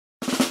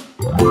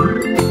Hello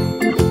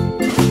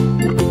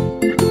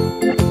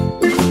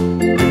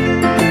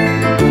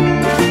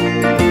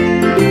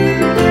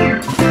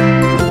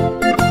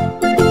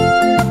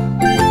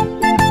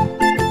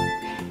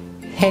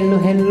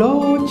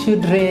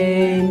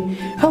children,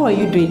 how are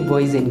you doing,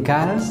 boys and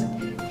girls?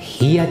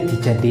 Here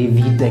Teacher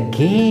David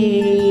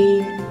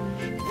again.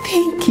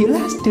 Thank you.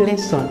 Last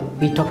lesson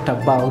we talked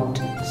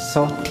about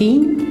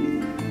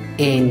sorting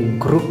and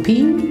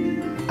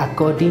grouping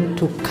according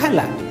to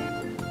color.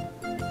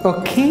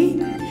 Okay,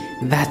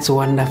 that's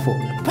wonderful.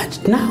 But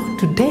now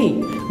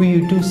today we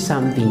will do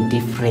something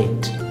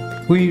different.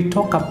 We will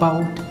talk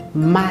about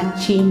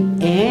matching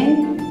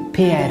and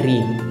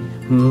pairing.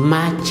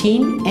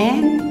 Matching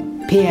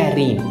and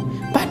pairing.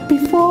 But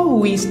before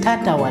we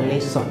start our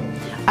lesson,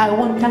 I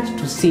want us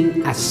to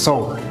sing a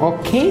song,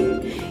 okay?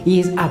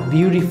 It's a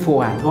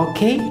beautiful one,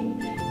 okay?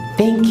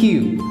 Thank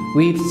you.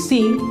 We'll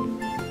sing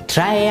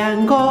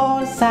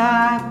triangle,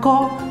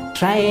 circle,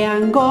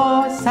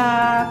 triangle,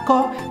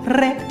 circle,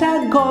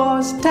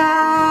 rectangle,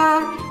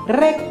 star,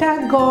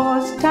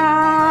 rectangle,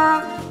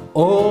 star,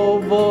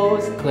 oval,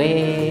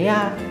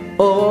 square,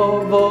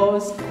 oval,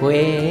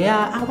 square.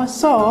 Our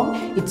song,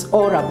 it's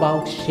all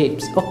about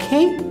shapes,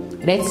 okay?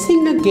 Let's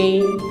sing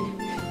again.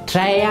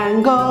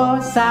 Triangle,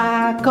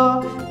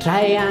 circle,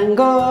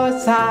 triangle,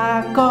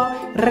 circle,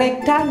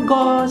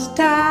 rectangle,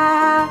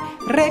 star,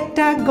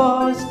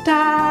 rectangle,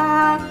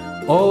 star,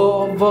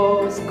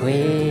 oval,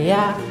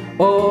 square,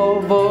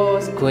 oval,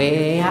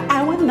 square.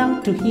 I want now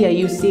to hear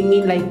you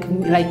singing like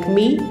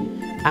me.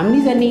 I'm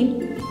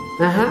listening.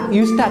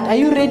 You start. Are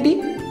you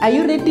ready? Are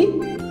you ready?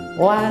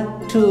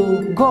 1,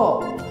 2,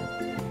 go.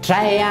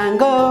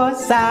 Triangle,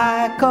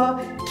 circle,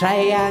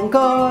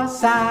 triangle,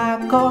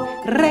 circle,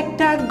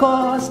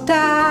 rectangle,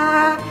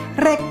 star,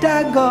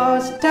 rectangle,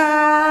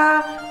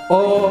 star,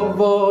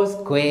 oval,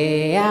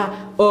 square,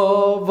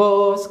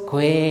 oval,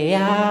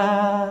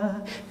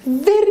 square.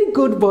 Very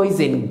good, boys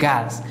and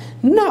girls.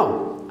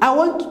 Now, I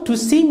want to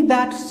sing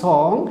that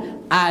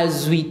song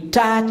as we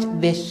touch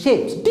the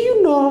shapes. Do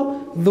you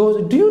know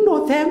those? Do you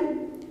know them?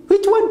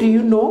 Which one do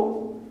you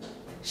know?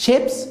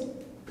 Shapes?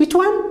 Which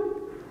one?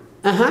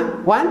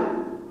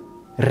 One.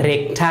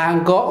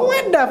 Rectangle.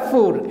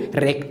 Wonderful.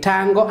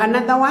 Rectangle.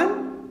 Another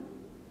one.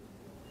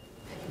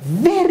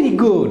 Very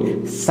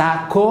good.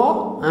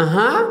 Circle.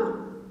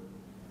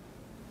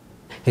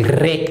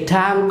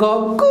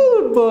 Rectangle.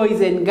 Good, boys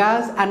and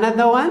girls.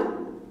 Another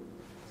one.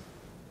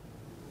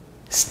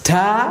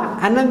 Star.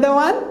 Another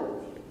one.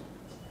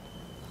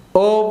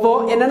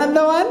 Oval. And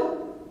another one.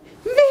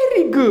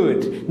 Very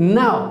good.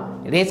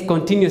 Now, let's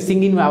continue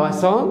singing our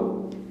song.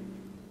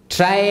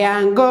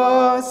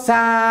 Triangle,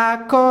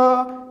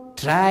 circle,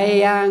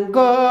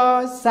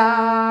 triangle,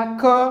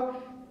 circle,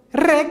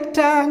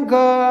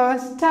 rectangle,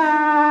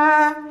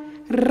 star,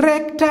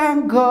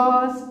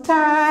 rectangle,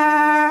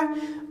 star,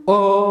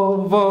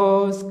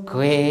 oval,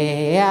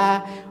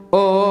 square,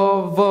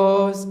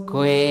 oval,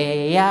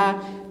 square,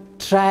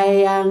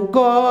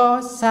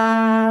 triangle,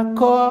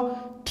 circle,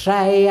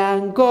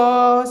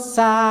 triangle,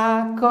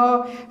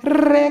 circle,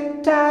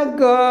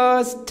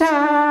 rectangle,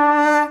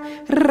 star,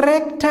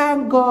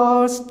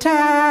 rectangle,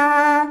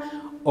 star,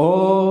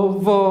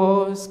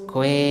 oval,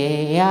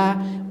 square,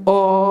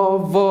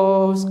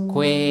 oval,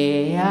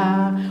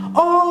 square.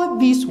 All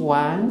these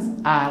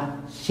ones are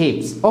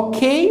shapes,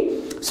 okay?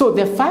 So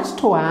the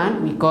first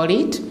one, we call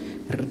it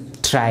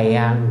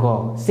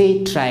triangle.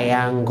 Say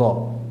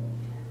triangle.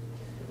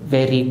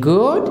 Very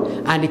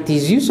good. And it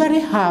is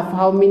usually have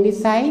how many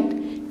sides?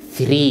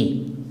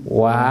 3.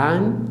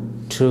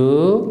 1,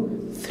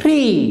 2,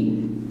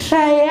 3.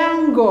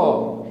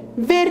 Triangle.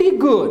 Very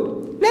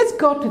good. Let's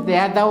go to the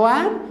other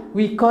one.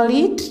 We call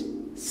it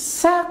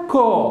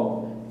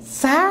circle.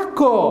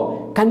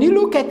 Circle. Can you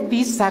look at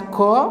this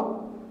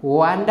circle?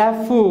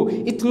 Wonderful.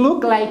 It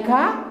looks like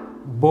a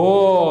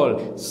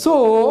ball.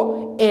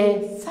 So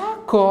a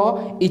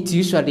circle, it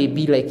usually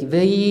be like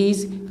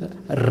this.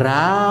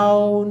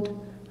 Round,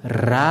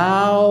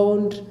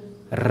 round,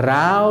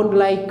 round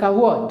like a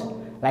what?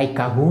 Like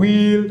a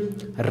wheel,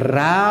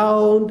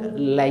 round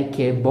like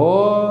a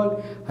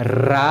ball,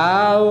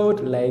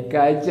 round like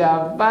a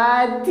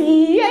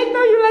chapati. I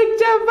know you like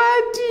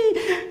chapati.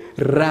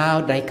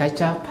 Round like a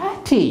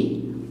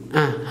chapati.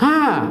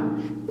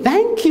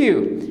 Thank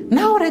you.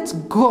 Now let's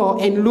go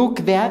and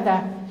look the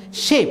other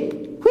shape.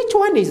 Which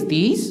one is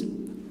this?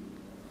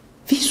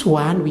 This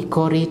one, we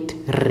call it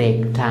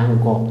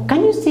rectangle.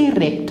 Can you say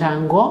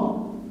rectangle?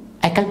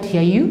 I can't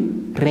hear you.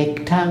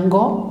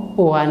 Rectangle.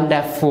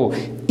 Wonderful.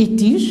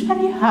 It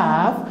usually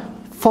have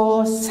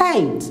 4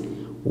 sides.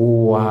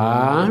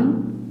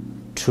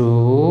 1,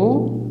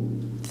 2,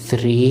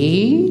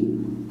 3,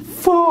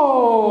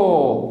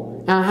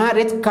 4.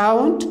 Let's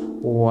count.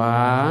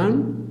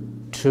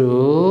 1,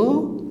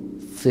 2,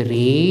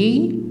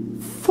 3,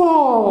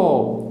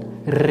 4.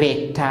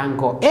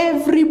 Rectangle.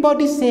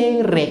 Everybody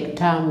say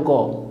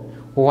rectangle.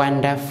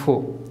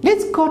 Wonderful.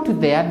 Let's go to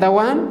the other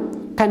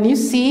one. Can you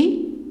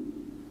see?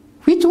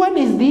 Which one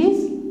is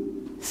this?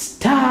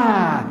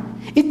 Star.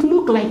 It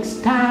looks like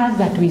stars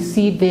that we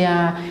see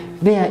there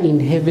They are in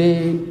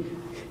heaven.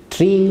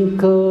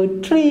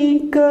 Twinkle,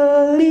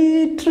 twinkle,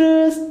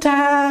 little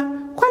star.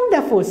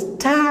 Wonderful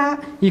star.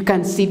 You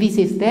can see this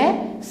is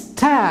the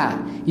star.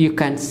 You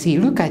can see,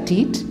 look at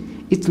it.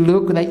 It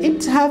look like,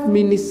 it have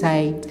many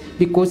sides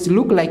because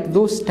look like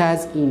those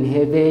stars in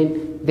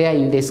heaven. They are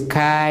in the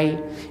sky.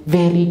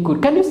 Very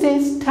good. Can you say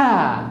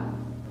star?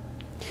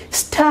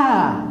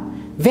 Star.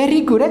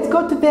 Very good. Let's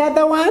go to the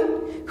other one.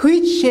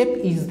 Which shape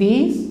is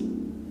this?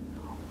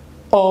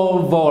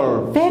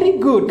 Oval. Very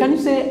good. Can you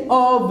say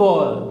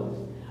oval?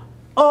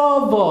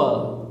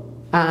 Oval.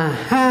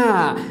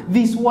 Aha.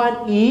 This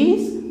one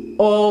is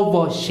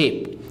oval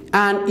shape.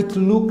 And it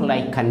look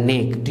like an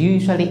egg. Do you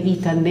usually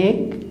eat an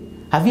egg?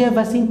 Have you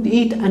ever seen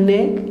eat an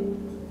egg?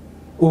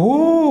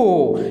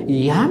 Oh,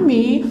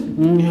 yummy.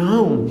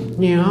 Yum,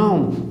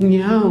 yum,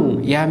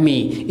 yum.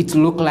 Yummy. It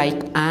look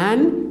like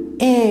an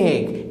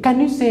egg. Can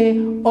you say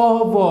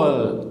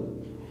oval?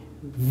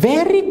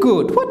 Very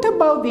good. What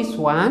about this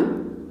one?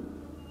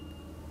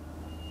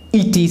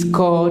 It is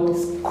called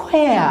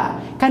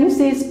square. Can you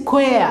say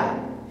square?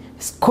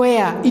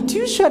 Square. It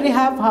usually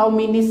have how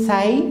many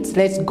sides?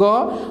 Let's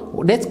go.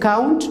 Let's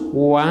count.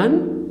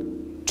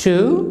 1,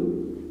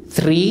 2,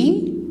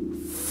 3,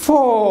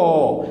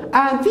 4.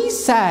 And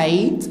these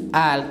sides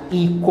are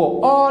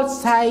equal. All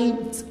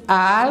sides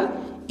are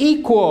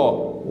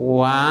equal.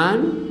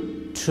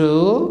 1,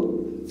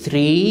 2,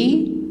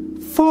 3,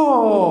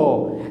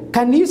 4.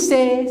 Can you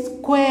say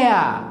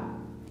square?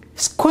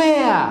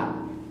 Square.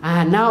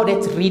 And now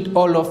let's read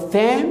all of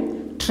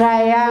them.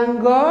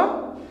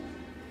 Triangle,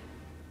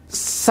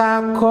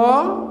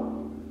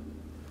 circle,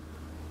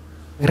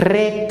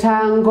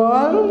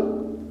 rectangle,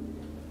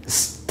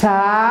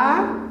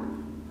 star,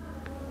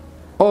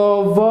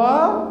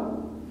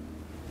 oval,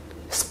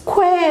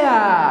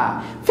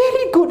 square.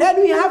 Very good.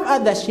 And we have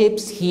other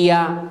shapes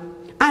here.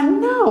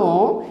 And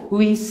now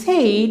we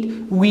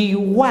said we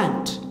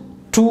want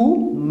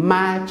to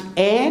match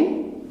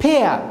and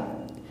pair.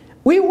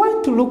 We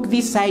want to look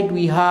this side,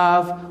 we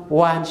have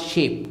one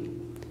shape.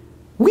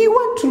 We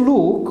want to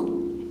look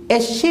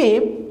a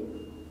shape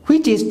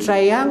which is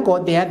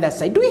triangle the other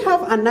side. Do we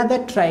have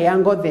another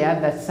triangle the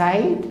other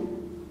side?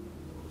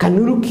 Can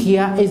you look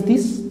here? Is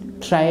this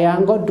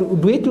triangle?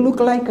 Do it look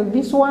like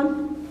this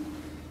one?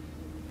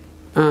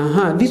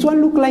 This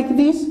one look like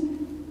this?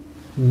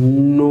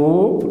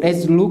 No.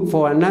 Let's look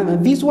for another.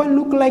 This one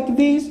look like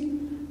this?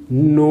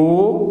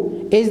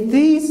 No. Is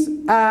this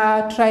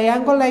a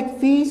triangle like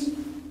this?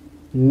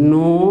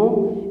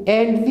 No.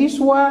 And this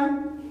one?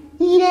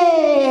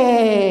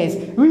 Yes.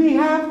 We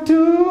have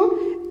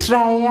two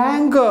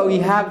triangle. We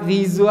have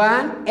this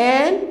one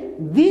and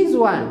this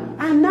one.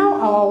 And now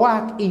our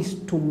work is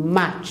to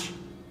match.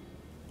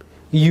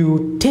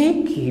 You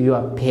take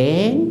your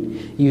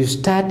pen, you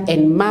start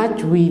and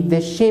match with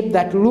the shape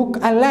that look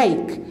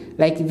alike,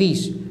 like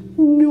this.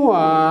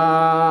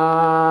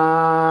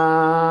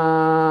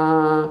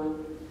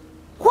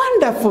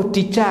 Wonderful,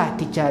 teacher.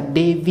 Teacher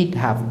David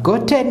have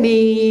gotten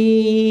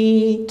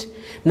it.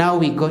 Now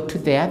we go to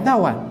the other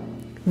one.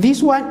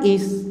 This one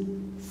is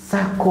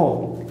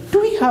circle.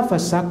 Do we have a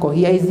circle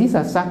here? Is this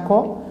a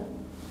circle?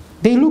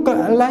 They look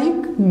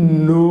alike?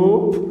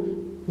 Nope.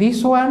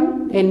 This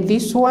one and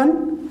this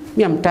one.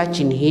 Me, I'm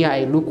touching here.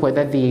 I look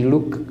whether they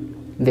look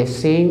the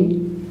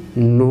same.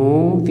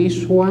 No.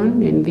 This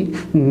one and this.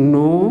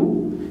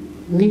 No.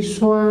 This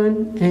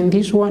one and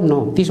this one.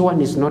 No. This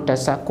one is not a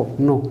circle.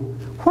 No.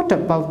 What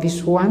about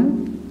this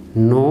one?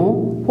 No.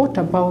 What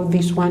about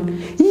this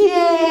one?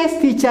 Yes,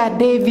 teacher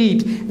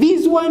David.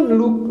 This one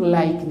look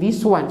like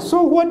this one.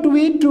 So what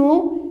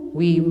do?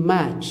 We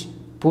match.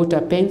 Put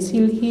a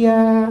pencil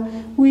here.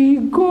 We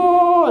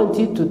go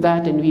until to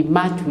that and we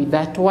match with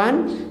that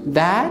one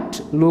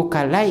that look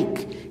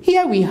alike.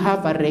 Here we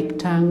have a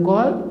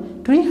rectangle.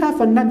 Do we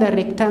have another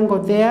rectangle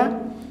there?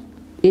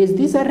 Is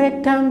this a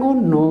rectangle?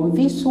 No.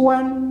 This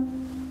one?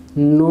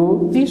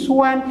 No. This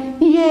one?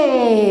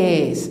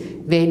 Yes.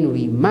 Then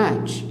we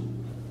match.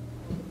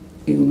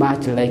 We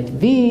match like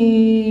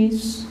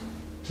this.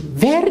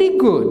 Very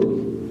good.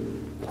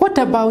 What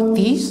about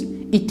this?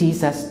 It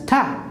is a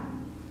star.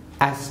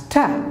 A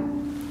star.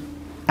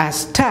 A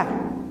star.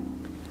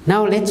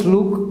 Now let's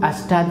look a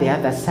star the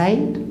other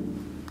side.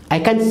 I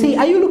can see,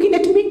 are you looking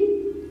at me?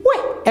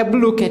 Wait,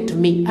 look at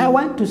me. I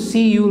want to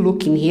see you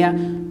looking here.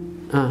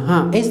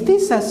 Is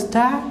this a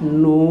star?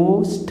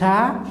 No.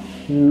 Star?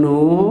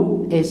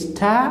 No. A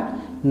star?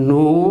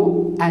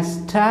 No. A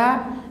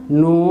star?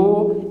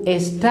 No. A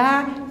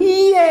star?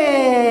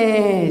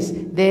 Yes.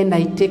 Then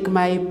I take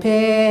my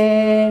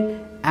pen.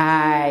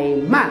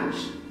 I match.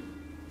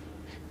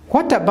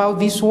 What about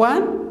this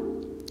one?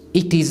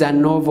 It is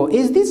an oval.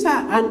 Is this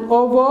an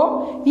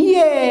oval?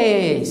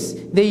 Yes.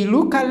 They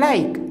look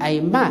alike. I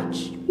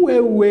match.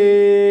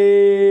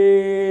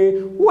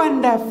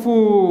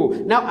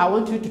 Wonderful. Now I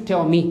want you to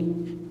tell me.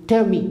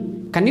 Tell me.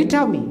 Can you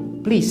tell me?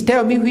 Please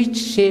tell me which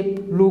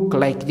shape look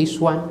like this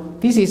one.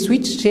 This is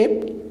which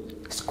shape?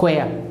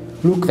 Square.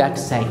 Look that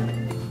side.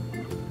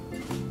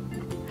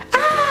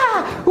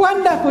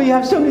 Wonderful. You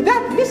have shown me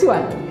that. This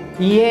one.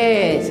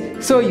 Yes.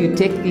 So you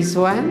take this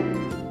one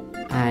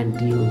and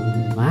you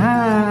match.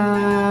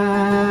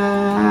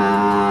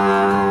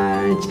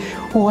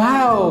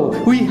 Wow,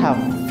 we have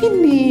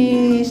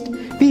finished.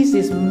 This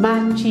is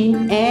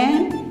matching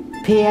and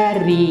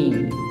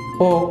pairing.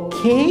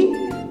 Okay,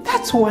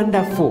 that's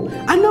wonderful.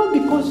 And now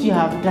because you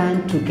have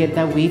done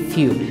together with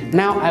you,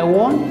 now I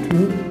want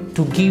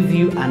to give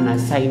you an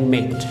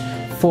assignment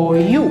for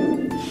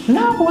you.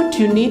 Now what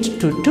you need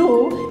to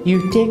do,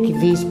 you take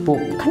this book.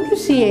 Can you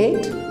see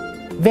it?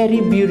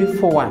 Very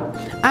beautiful one.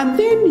 And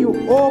then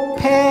you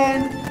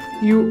open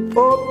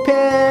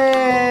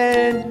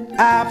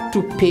up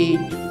to page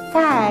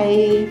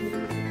 5.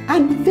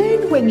 And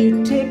then when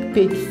you take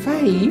page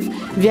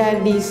 5,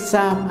 there is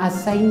some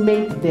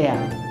assignment there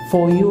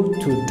for you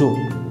to do.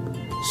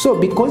 So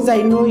because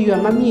I know your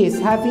mommy is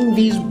having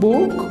this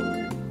book,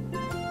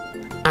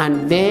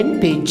 and then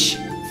page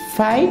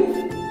 5,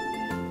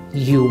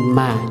 you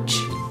match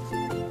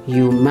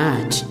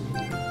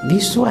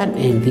this one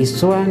and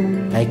this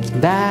one like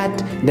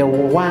that, the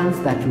ones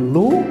that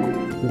look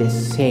the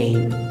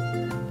same.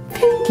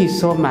 Thank you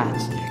so much.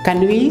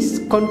 Can we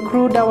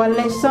conclude our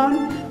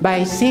lesson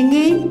by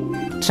singing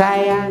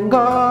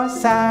triangle,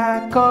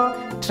 circle,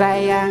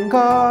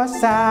 triangle,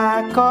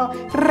 circle,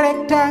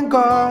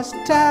 rectangle,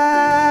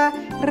 star,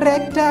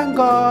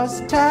 rectangle,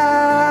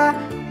 star,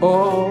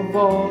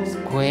 oval,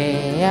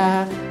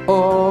 square,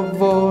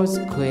 oval,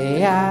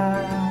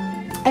 square.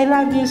 I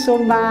love you so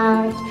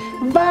much.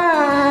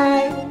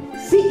 Bye.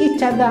 See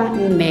each other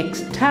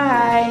next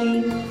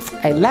time.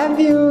 I love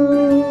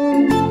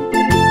you.